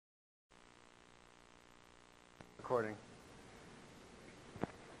recording.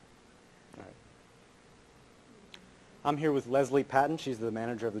 All right. I'm here with Leslie Patton. She's the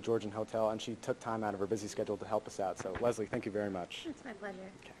manager of the Georgian Hotel, and she took time out of her busy schedule to help us out. So, Leslie, thank you very much. It's my pleasure.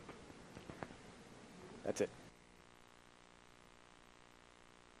 Okay. That's it.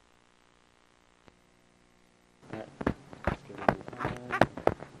 All right. Let's give it a time.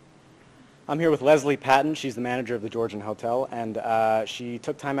 I'm here with Leslie Patton. She's the manager of the Georgian Hotel, and she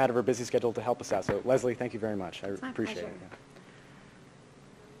took time out of her busy schedule to help us out. So, Leslie, thank you very much. It's my appreciate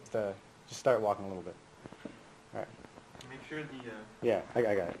pleasure. it. Just start walking a little bit. All right. Make sure the... Yeah, I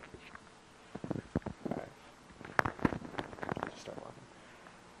got it. All right. Just start walking.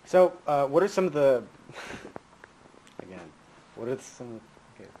 So, what are some of the... Again, what are some of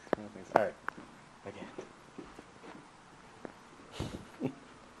the... Okay, some of the things. All right. Again.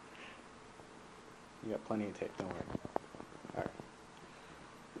 You got plenty of tape, don't worry. All right.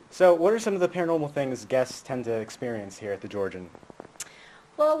 So, what are some of the paranormal things guests tend to experience here at the Georgian?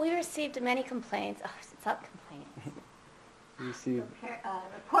 Well, we received many complaints. Oh, it's not complaints. You see...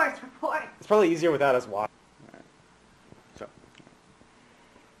 Reports. It's probably easier without us watching. All right.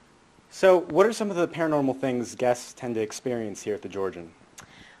 So, what are some of the paranormal things guests tend to experience here at the Georgian?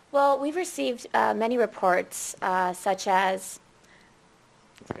 Well, we've received many reports, such as...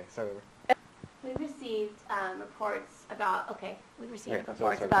 It's okay, start over. We've received reports about, we've received Okay, so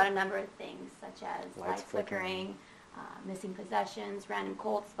reports sorry. about a number of things, such as Lights lights flickering, missing possessions, random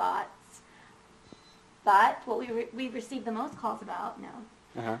cold spots. But what we've received the most calls about, no.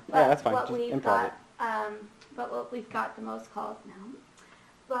 Uh-huh. But Yeah, that's fine. What Just we've improv it. got, but what we've got the most calls, no.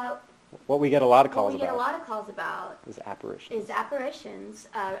 But What we get a lot of what calls we get a about lot of calls about is apparitions. is apparitions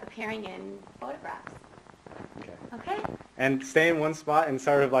appearing in photographs. Okay. Okay? And stay in one spot and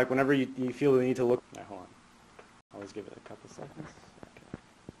sort of like whenever you feel the need to look. All right, hold on. Always give it a couple seconds. Okay.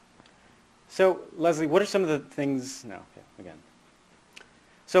 So, Leslie, what are some of the things... No, okay, again.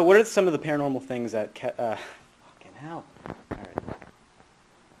 So, what are some of the paranormal things that... fucking hell. All right.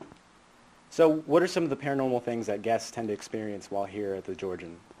 So, what are some of the paranormal things that guests tend to experience while here at the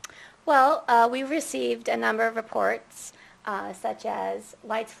Georgian? Well, we've received a number of reports, such as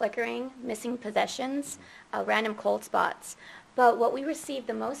lights flickering, missing possessions, random cold spots. But what we received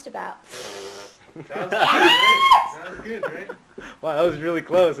the most about... That was good, right? That was good, right? Wow, that was really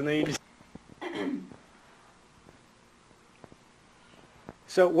close, and then you just...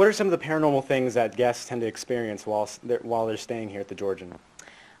 So, what are some of the paranormal things that guests tend to experience while they're staying here at the Georgian?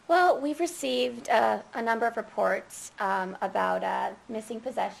 Well, we've received a number of reports about missing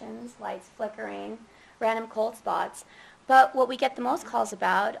possessions, lights flickering, random cold spots. But what we get the most calls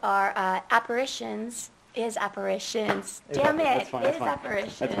about are apparitions. Apparitions. Damn it! That's fine. That's fine.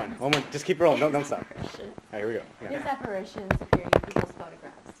 Apparitions. That's fine. One more. Just keep rolling. Don't stop. All Apparitions. right, here we go. Yeah. Is apparitions appearing in people's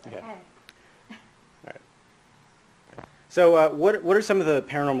photographs. Okay. Okay. All right. So, what are some of the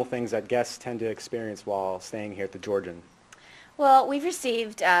paranormal things that guests tend to experience while staying here at the Georgian? Well, we've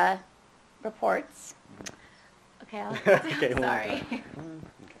received reports. Okay, Okay, hold on. sorry. Okay.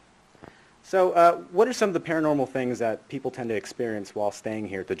 So, what are some of the paranormal things that people tend to experience while staying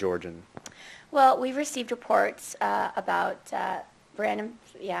here at the Georgian? Well, we've received reports about random,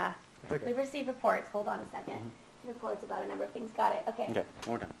 yeah. Okay. We've received reports, hold on a second. Reports about a number of things, got it, okay. Okay, one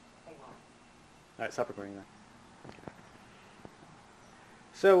more time. All right, stop recording that. Okay.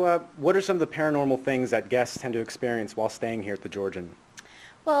 So, what are some of the paranormal things that guests tend to experience while staying here at the Georgian?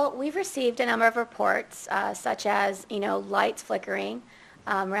 Well, we've received a number of reports, such as, lights flickering,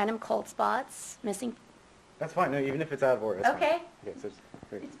 random cold spots, missing... That's fine. No, even if it's out of order. That's Okay. Fine. Okay. So,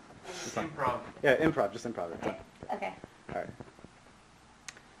 great. Improv. Yeah, improv. Just improv. It's Okay, fine. okay. All right.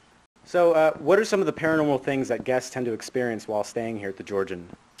 So, what are some of the paranormal things that guests tend to experience while staying here at the Georgian?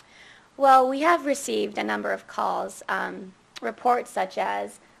 Well, we have received a number of calls, reports such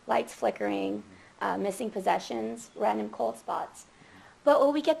as lights flickering, missing possessions, random cold spots. But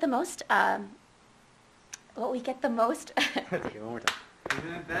what we get the most, That's okay. One more time.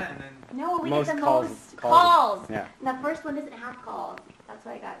 Isn't it that? And then... no, we Most get the calls- most calls. calls. Yeah. And the first one doesn't have calls. That's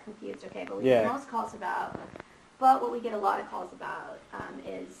why I got confused. Okay, but we Yeah. get the most calls about. But what we get a lot of calls about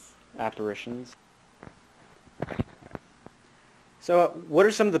is... Apparitions. So, what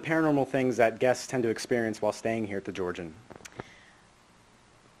are some of the paranormal things that guests tend to experience while staying here at the Georgian?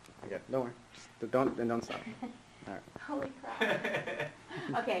 Okay, don't worry. Just don't stop. All right. Holy crap.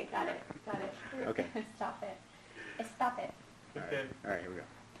 Okay, got it. Okay. Stop it. Stop it. Okay. All right, here we go.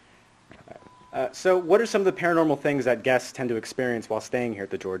 All right. So, what are some of the paranormal things that guests tend to experience while staying here at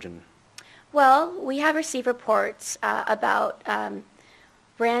the Georgian? Well, we have received reports about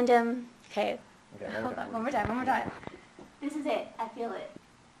random... Okay. Hold on. One more time. This is it. I feel it.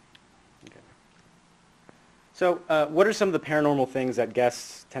 So, what are some of the paranormal things that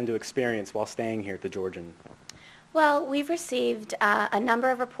guests tend to experience while staying here at the Georgian? Well, we've received a number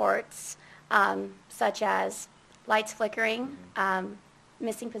of reports, such as lights flickering,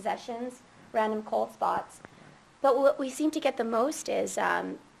 missing possessions, random cold spots. But what we seem to get the most is,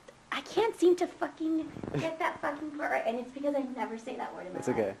 I can't seem to fucking get that fucking part right, and it's because I never say that word in my It's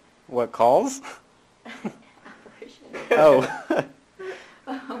life. okay. What, calls? Apparition. Oh.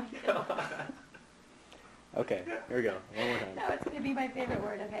 Oh my God. Okay, here we go. One more time. No, it's going to be my favorite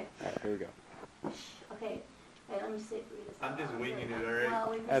word, okay. All right, here we go. Okay, wait, let me see if we just... I'm just winging it already. Well,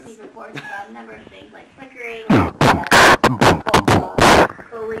 we've That's- received reports about a number of things, like flickering,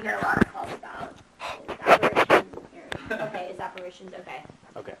 what we hear a lot of calls about is apparitions. Okay, is apparitions, okay.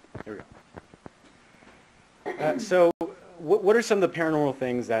 Okay, here we go. So, what are some of the paranormal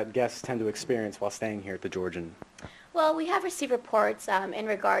things that guests tend to experience while staying here at the Georgian? Well, we have received reports in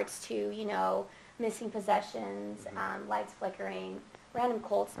regards to, missing possessions, lights flickering, random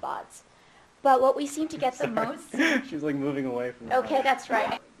cold spots. But what we seem to get the most... She's like moving away from the Okay, mic. that's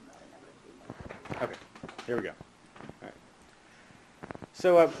right. Okay, here we go. All right.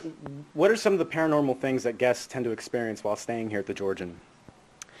 So, what are some of the paranormal things that guests tend to experience while staying here at the Georgian?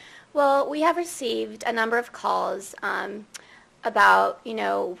 Well, we have received a number of calls about,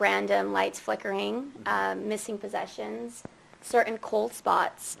 random lights flickering, missing possessions, certain cold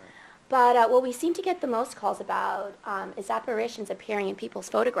spots. But what we seem to get the most calls about is apparitions appearing in people's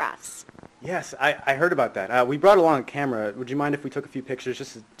photographs. Yes, I heard about that. We brought along a camera. Would you mind if we took a few pictures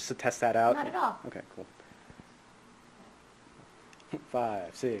just to test that out? Not at all. Okay, cool.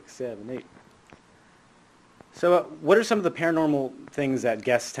 5, 6, 7, 8. So, what are some of the paranormal things that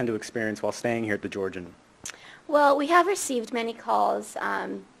guests tend to experience while staying here at the Georgian? Well, we have received many calls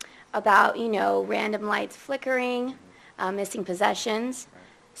about, random lights flickering, missing possessions,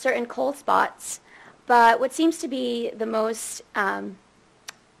 certain cold spots. But what seems to be the most,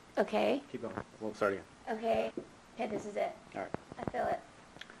 okay, Keep going. We'll start again. okay, this is it. All right. I feel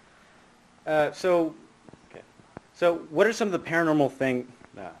it. So, what are some of the paranormal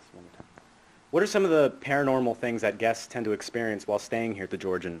What are some of the paranormal things that guests tend to experience while staying here at the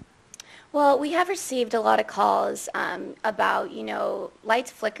Georgian? Well, we have received a lot of calls about,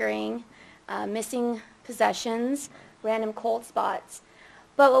 lights flickering, missing possessions, random cold spots.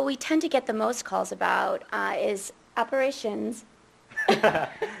 But what we tend to get the most calls about is apparitions.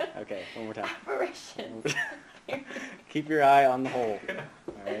 Okay, one more time. Apparitions. Keep your eye on the hole.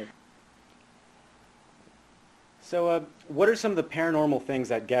 All right. So, what are some of the paranormal things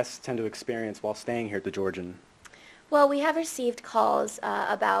that guests tend to experience while staying here at the Georgian? Well, we have received calls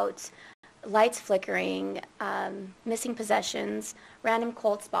about lights flickering, missing possessions, random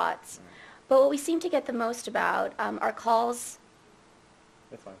cold spots. But what we seem to get the most about are calls...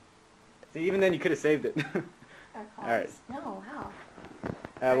 That's fine. See, even then you could have saved it. Our calls. All right. No, how?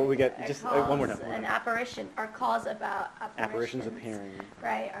 What we get? Our Just calls, one more time. An apparition. Our calls about Apparitions appearing.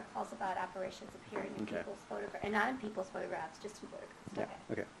 Right. Our calls about apparitions appearing in Okay. people's photographs, and not in people's photographs, just in photographs. Yeah.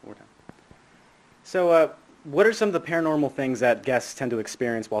 Okay. Okay. One more time. So, what are some of the paranormal things that guests tend to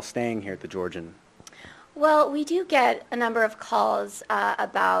experience while staying here at the Georgian? Well, we do get a number of calls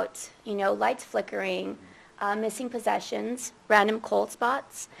about, lights flickering, missing possessions, random cold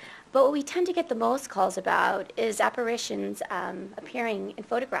spots. But what we tend to get the most calls about is apparitions appearing in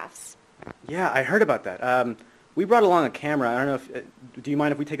photographs. Yeah, I heard about that. We brought along a camera. I don't know if... do you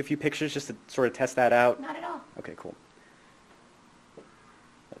mind if we take a few pictures just to sort of test that out? Not at all. Okay, cool.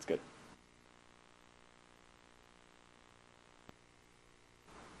 That's good.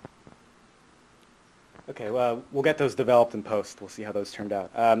 Okay, well, we'll get those developed in post. We'll see how those turned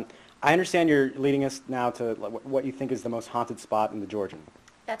out. I understand you're leading us now to what you think is the most haunted spot in the Georgian.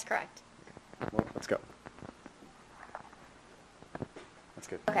 That's correct. Well, let's go. That's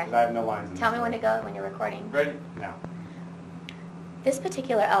good. Okay. 'Cause I have no lines in Tell this me when to story. go when you're recording. Ready? Now. This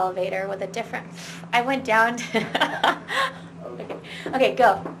particular elevator with a different... I went down to... Okay. Okay, go.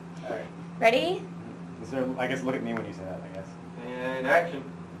 All right. Ready? Is there, I guess look at me when you say that, I guess. And action.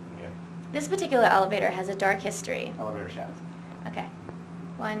 Okay. This particular elevator has a dark history. Elevator shaft. Okay.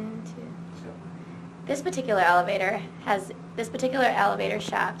 1, 2... Let's go. This particular elevator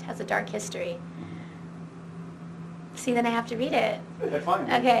shaft has a dark history. See, then I have to read it. That's fine.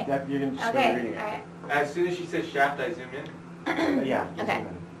 Okay. You're going to just Okay, reading it. all right. As soon as she says shaft, I zoom in. Yeah. just Okay. a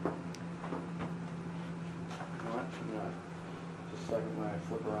minute. You know what? Just like when I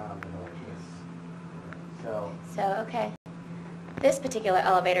flip around and go like this. So. So, okay. This particular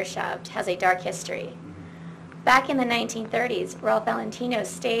elevator shaft has a dark history. Back in the 1930s, Ralph Valentino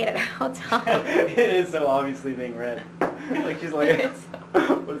stayed at a hotel. It is so obviously being read. Like she's like,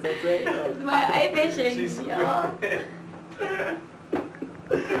 what does that say? Oh. I night vision, She's y'all.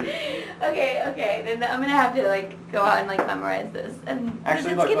 Okay, then I'm gonna have to like go out and like memorize this, and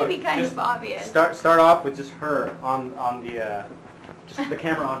Actually, it's look, gonna look, be kind just of obvious. Start off with just her on the just the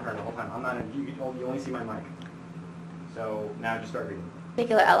camera on her the whole time. I'm not. You only see my mic. So now just start reading.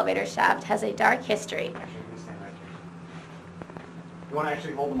 Particular elevator shaft has a dark history. Actually, you stand right here. You want to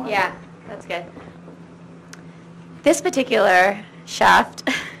actually hold the mic? Yeah, that's good. This particular shaft,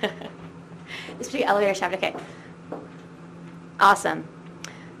 this particular elevator shaft, okay. Awesome.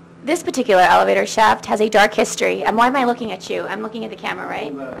 This particular elevator shaft has a dark history. And why am I looking at you? I'm looking at the camera,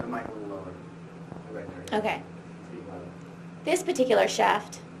 right? Hold the mic a little lower. Right there. Okay. Speak louder. This particular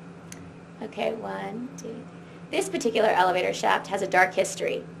shaft, okay, 1, 2. This particular elevator shaft has a dark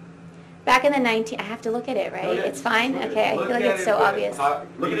history. Back in the I have to look at it, right? Oh, yeah, It's fine? look at Okay, it. I Look feel like at it's it, so but obvious.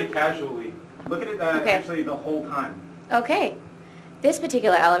 Look at it casually. Look at it Okay. actually the whole time. Okay. This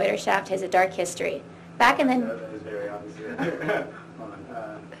particular elevator shaft has a dark history. Back in the... That is very obvious. Hold on.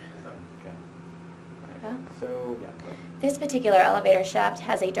 Okay. Huh? So, yeah. This particular elevator shaft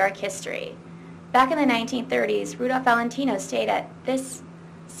has a dark history. Back in the 1930s, Rudolph Valentino stayed at this...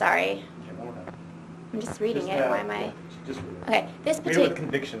 Sorry, Okay, one more time. I'm just reading Just, it. Why am I... yeah, just read it. Okay, this Read it with particular...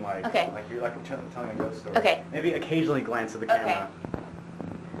 conviction, like Okay. like you're telling a ghost story. Okay. Maybe occasionally glance at the Okay. camera.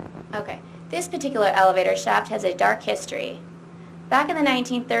 Okay. This particular elevator shaft has a dark history. Back in the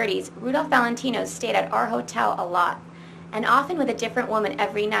 1930s, Rudolph Valentino stayed at our hotel a lot, and often with a different woman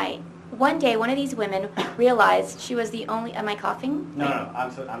every night. One day, one of these women realized she was the only... Am I coughing? No.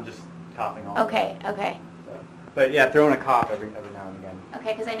 I'm just coughing all. Okay. So, but yeah, throw in a cough every now and again.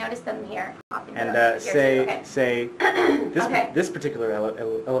 Okay, because I noticed them here. Coughing And here too. Okay. say Okay. this particular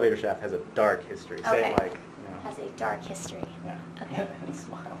elevator shaft has a dark history. Say Okay. it like Has a dark history. Yeah. Okay.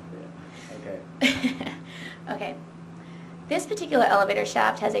 Smile. Yeah. Okay. Okay. This particular elevator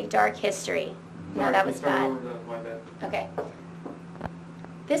shaft has a dark history. No, Sorry, that can you was start bad. over my bad. Okay.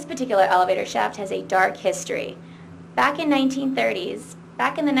 This particular elevator shaft has a dark history. Back in the 1930s,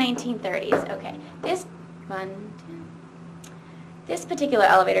 okay. This particular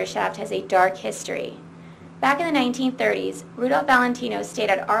elevator shaft has a dark history. Back in the 1930s, Rudolph Valentino stayed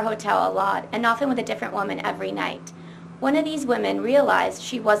at our hotel a lot, and often with a different woman every night. One of these women realized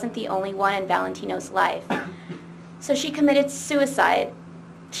she wasn't the only one in Valentino's life, so she committed suicide.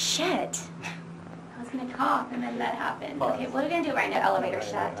 Shit. I was going to cough, and then that happened. Pause. Okay, what are we going to do right now? Elevator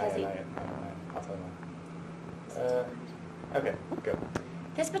shaft has a... I'll tell you. Okay, go.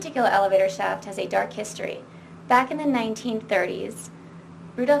 This particular elevator shaft has a dark history. Back in the 1930s,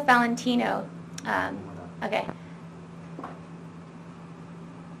 Rudolph Valentino... okay.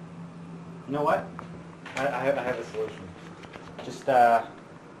 You know what? I have a solution. Just okay,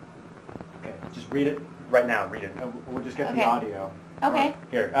 just read it right now. Read it. We'll just get Okay. the audio. Okay.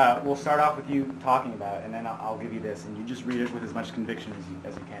 Here, we'll start off with you talking about it, and then I'll give you this, and you just read it with as much conviction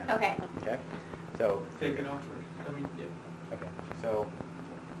as you can. Okay. Okay. So. Take it off first. I mean, yeah. Okay. So.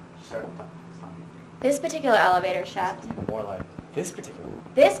 Start. This particular elevator shaft... More like this particular.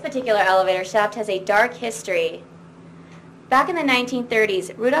 This particular elevator shaft has a dark history. Back in the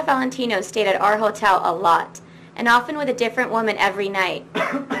 1930s, Rudolph Valentino stayed at our hotel a lot, and often with a different woman every night.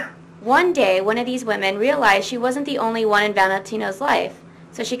 One day, one of these women realized she wasn't the only one in Valentino's life,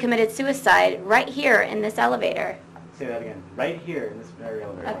 so she committed suicide right here in this elevator. Say that again. Right here in this very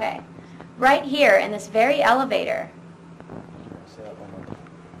elevator. Okay. Right here in this very elevator. Say that one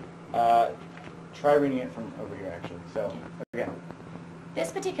more time. Try reading it from over here, actually. So, again.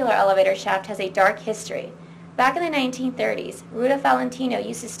 This particular elevator shaft has a dark history. Back in the 1930s, Rudolph Valentino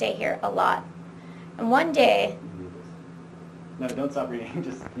used to stay here a lot. And one day... No, don't stop reading.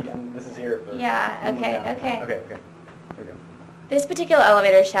 Just, this is here for... Yeah, okay. Here we go. This particular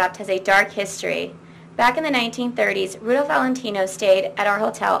elevator shaft has a dark history. Back in the 1930s, Rudolph Valentino stayed at our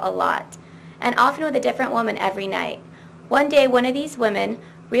hotel a lot, and often with a different woman every night. One day, one of these women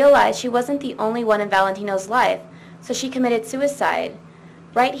realized she wasn't the only one in Valentino's life, so she committed suicide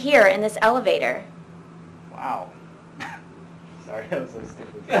right here in this elevator. Wow. Sorry, that was so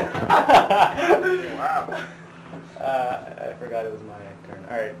stupid. Wow. I forgot it was my turn.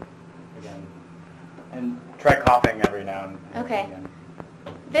 All right, again. And try coughing every now and Okay. again.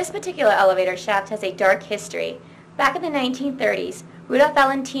 This particular elevator shaft has a dark history. Back in the 1930s, Rudolph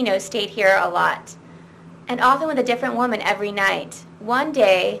Valentino stayed here a lot, and often with a different woman every night. One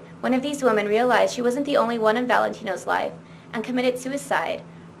day, one of these women realized she wasn't the only one in Valentino's life and committed suicide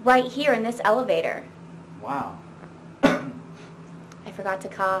right here in this elevator. Wow. I forgot to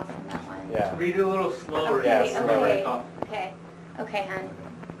cough on that one. Yeah. Read it a little slower. Okay, Yeah, slower. okay. Okay, hon.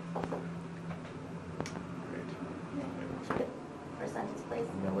 First sentence, please.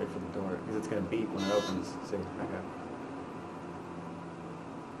 Yeah, wait for the door, because it's going to beep when it opens. See? Okay.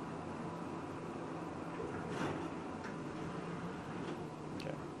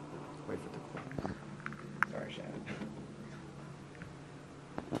 Okay. Wait for it to close. Sorry, Shannon.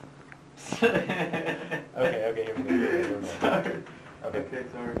 Okay, here we go. Sorry. Okay. Okay,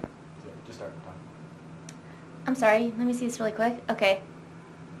 sorry. Just start talking. I'm sorry, let me see this really quick. Okay.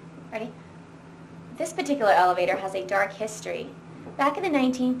 Ready? This particular elevator has a dark history. Back in the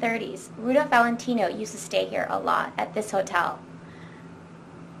 1930s, Rudolph Valentino used to stay here a lot at this hotel.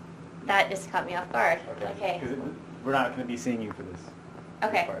 That just caught me off guard. Okay. Because we're not going to be seeing you for this.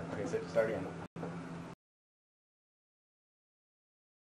 Okay. Part. Okay, so start again.